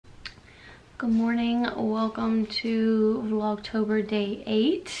Good morning, welcome to Vlogtober day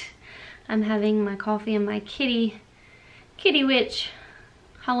 8. I'm having my coffee in my kitty witch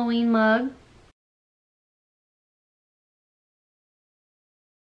Halloween mug.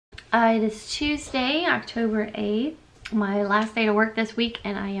 It is Tuesday, October 8th, my last day to work this week,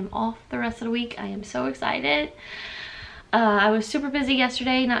 and I am off the rest of the week. I am so excited. I was super busy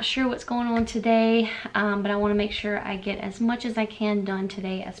yesterday, not sure what's going on today, but I want to make sure I get as much as I can done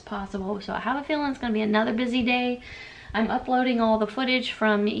today as possible. So I have a feeling it's going to be another busy day. I'm uploading all the footage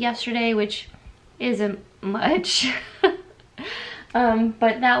from yesterday, which isn't much, but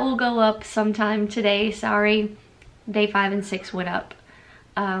that will go up sometime today. Sorry, day 5 and 6 went up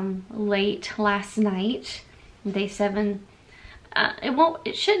late last night. Day 7,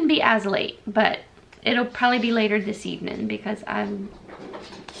 it shouldn't be as late, but it'll probably be later this evening because I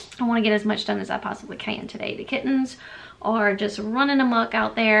want to get as much done as I possibly can today. The kittens are just running amok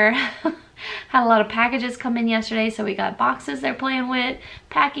out there. Had a lot of packages come in yesterday, so we got boxes they're playing with,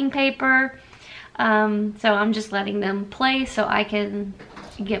 packing paper. So I'm just letting them play so I can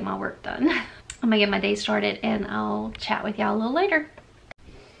get my work done. I'm gonna get my day started and I'll chat with y'all a little later.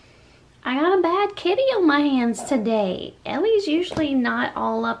 I got a bad kitty on my hands today. Ellie's usually not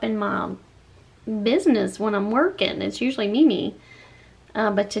all up in my business when I'm working. It's usually Mimi,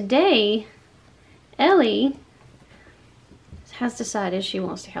 but today Ellie has decided she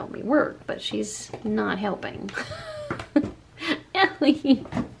wants to help me work, but she's not helping. Ellie,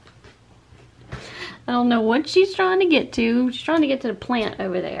 I don't know what she's trying to get to. She's trying to get to the plant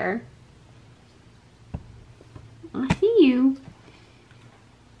over there. I see you.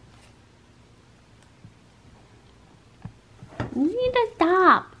 You need to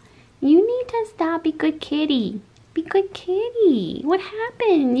stop. You need to stop. Be good kitty. Be good kitty. What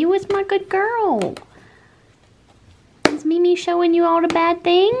happened? You was my good girl. Is Mimi showing you all the bad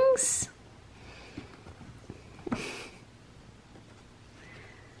things?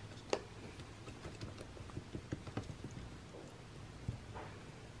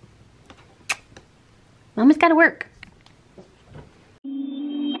 Mama's gotta work.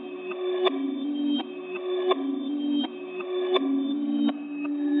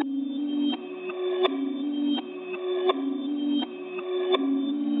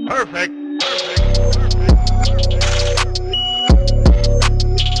 Perfect.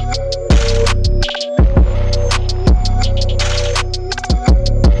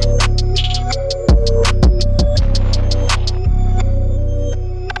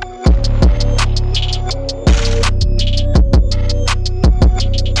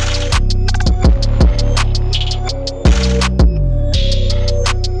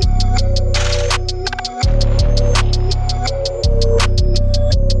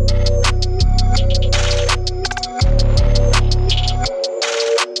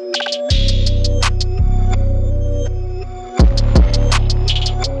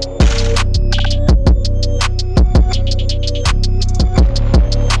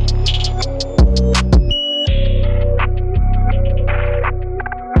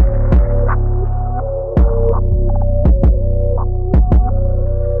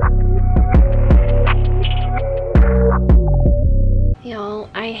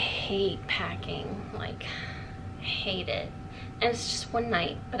 I hate packing, like, hate it. And it's just one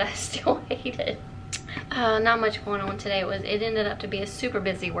night, but I still hate it. Not much going on today. It ended up to be a super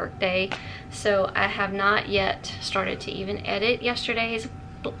busy work day, so I have not yet started to even edit yesterday's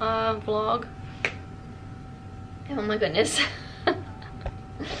vlog. Oh my goodness.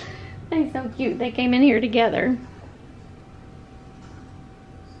 They're so cute. They came in here together.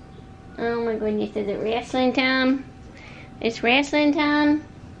 Oh my goodness, is it wrestling time? It's wrestling time.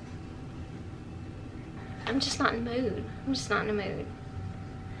 I'm just not in the mood. I'm just not in the mood.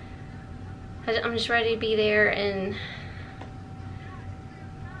 I'm just ready to be there and,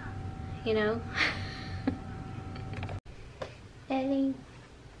 you know. Ellie,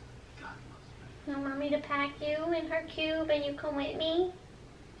 you want me to pack you in her cube and you come with me?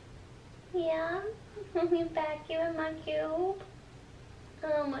 Yeah? Let me pack you in my cube?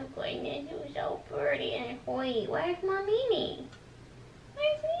 Oh my goodness, you're so pretty and sweet. Where's my Mimi?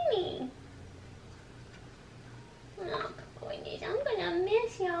 Where's Mimi? Oh my goodness, I'm gonna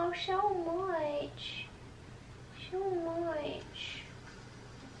miss y'all so much. So much.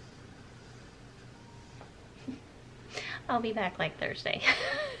 I'll be back like Thursday.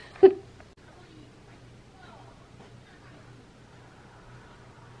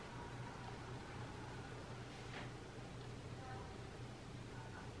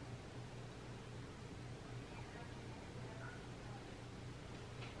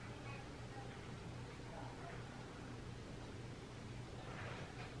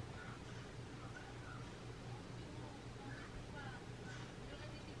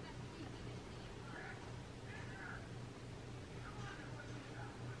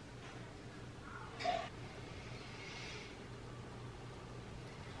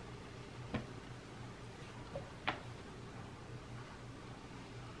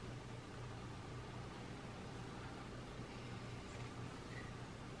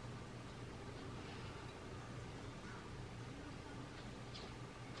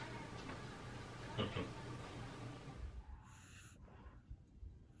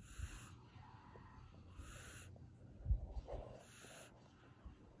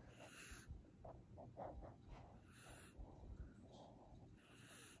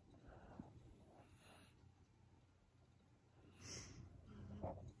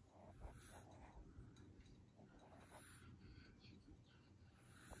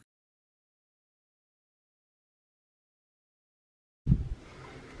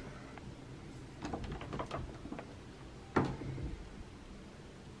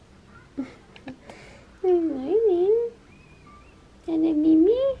 morning. That a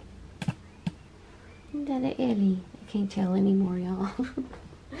Mimi? That a Ellie? I can't tell anymore, y'all.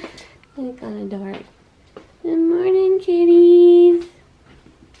 It's kind of dark. Good morning, kitties.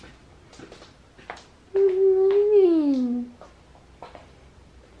 Good morning.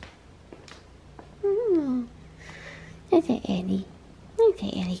 Oh, that's a Ellie. That's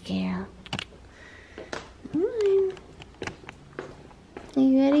a Ellie girl. Come on. Are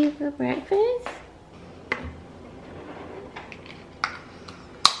you ready for breakfast?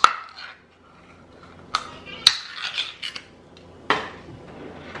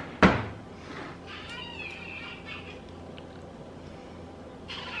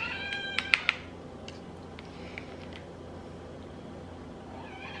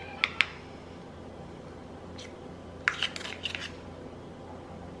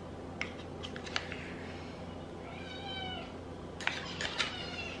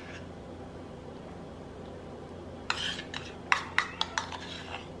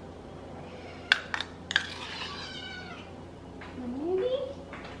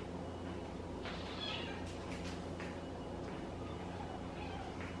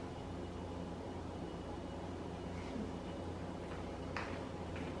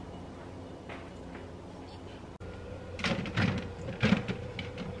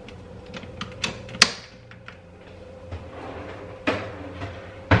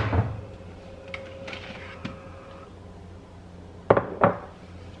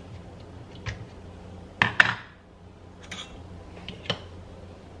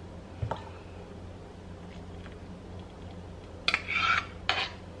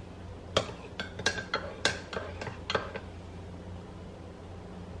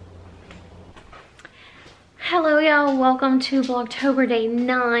 Hello y'all, welcome to Vlogtober day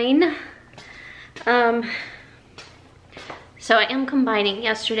 9. So I am combining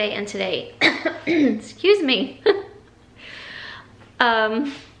yesterday and today. Excuse me.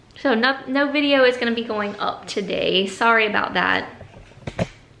 So no video is gonna be going up today. Sorry about that.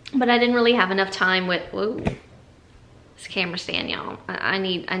 But I didn't really have enough time with, whoa, this camera stand, y'all. I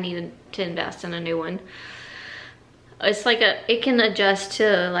needed to invest in a new one. It's like it can adjust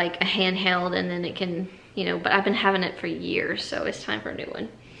to like a handheld, and then it can, you know, but I've been having it for years, so it's time for a new one.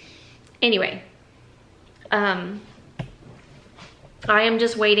 Anyway, I am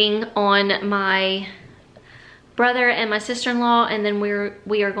just waiting on my brother and my sister-in-law, and then we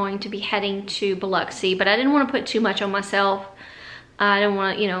are going to be heading to Biloxi, but I didn't want to put too much on myself. I didn't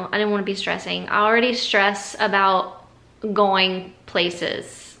want to, you know, I didn't want to be stressing. I already stress about going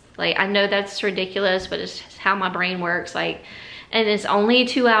places. Like, I know that's ridiculous, but it's how my brain works. Like, and it's only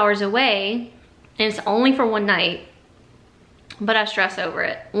 2 hours away, and it's only for one night, but I stress over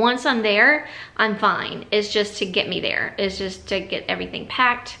it. Once I'm there, I'm fine. It's just to get me there. It's just to get everything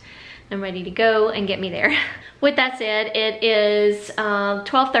packed and ready to go and get me there. With that said, it is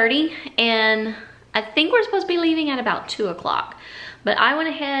 12:30, and I think we're supposed to be leaving at about 2 o'clock. But I went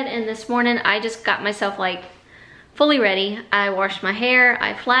ahead, and this morning I just got myself like fully ready. I washed my hair,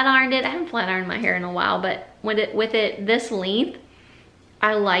 I flat ironed it. I haven't flat ironed my hair in a while, but with it this length,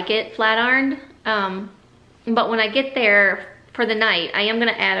 I like it flat ironed. But when I get there for the night, I am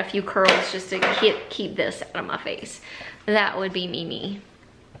gonna add a few curls just to keep this out of my face. That would be Mimi.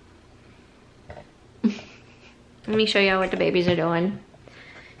 Let me show y'all what the babies are doing.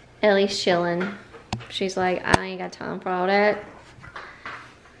 Ellie's chilling. She's like, I ain't got time for all that.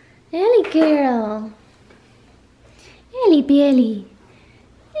 Ellie girl. Ellie Billy.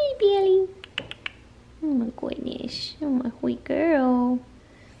 Ellie Billy. Oh my goodness. Oh my sweet girl.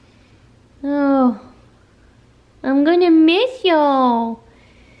 Oh. I'm gonna miss y'all.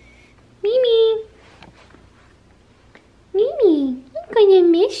 Mimi. Mimi, I'm gonna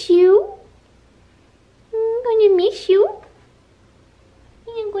miss you. I'm gonna miss you.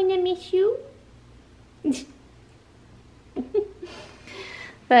 I'm gonna miss you.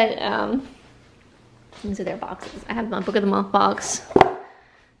 But these are their boxes. I have my Book of the Month box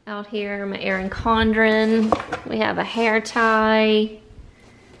out here, my Erin Condren. We have a hair tie.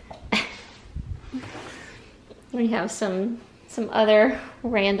 We have some other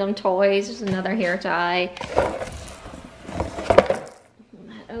random toys. There's another hair tie.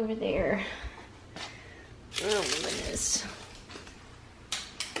 That over there. Oh my goodness.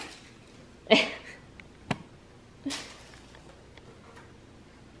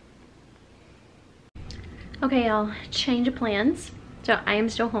 Okay, y'all, change of plans. So I am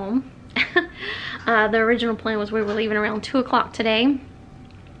still home. The original plan was we were leaving around 2 o'clock today,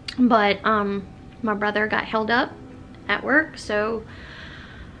 but my brother got held up at work, so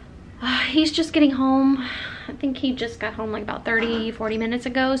he's just getting home. I think he just got home like about 30-40 minutes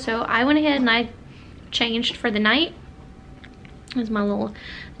ago. So I went ahead and I changed for the night. Here's my little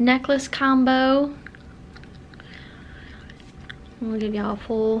necklace combo. I'm gonna give y'all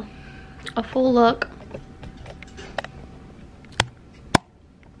a full look.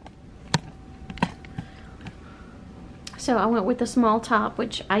 So I went with the small top,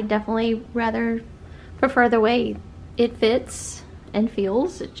 which I definitely rather prefer the way it fits and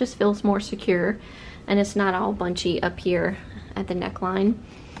feels. It just feels more secure, and it's not all bunchy up here at the neckline.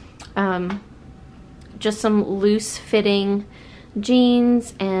 Just some loose fitting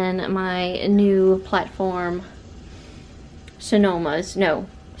jeans and my new platform Sonomas. No,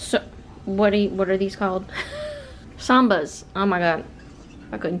 so what are these called? Sambas. Oh my god,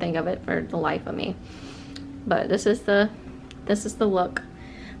 I couldn't think of it for the life of me. But this is the look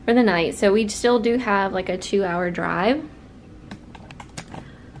for the night. So we still do have like a 2-hour drive,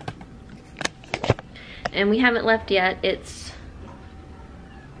 and we haven't left yet. It's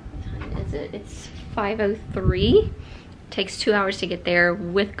 5:03. Takes 2 hours to get there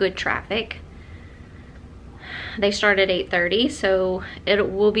with good traffic. They start at 8:30, so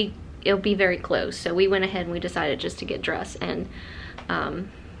it'll be very close. So we went ahead and we decided just to get dressed and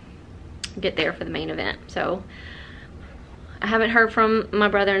get there for the main event. So I haven't heard from my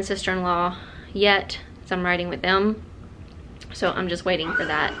brother and sister-in-law yet, so I'm riding with them. So I'm just waiting for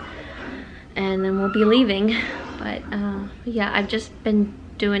that, and then we'll be leaving. But yeah, I've just been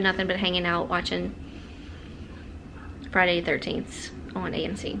doing nothing but hanging out, watching Friday the 13th on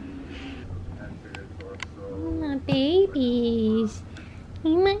AMC. My babies.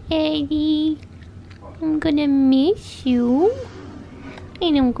 Hey, my Eddie. I'm gonna miss you.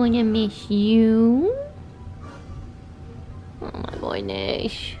 And I'm gonna miss you. Oh my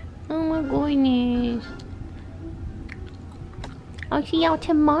goodness. Oh my goodness. I'll see y'all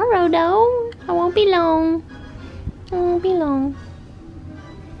tomorrow though. I won't be long. I won't be long.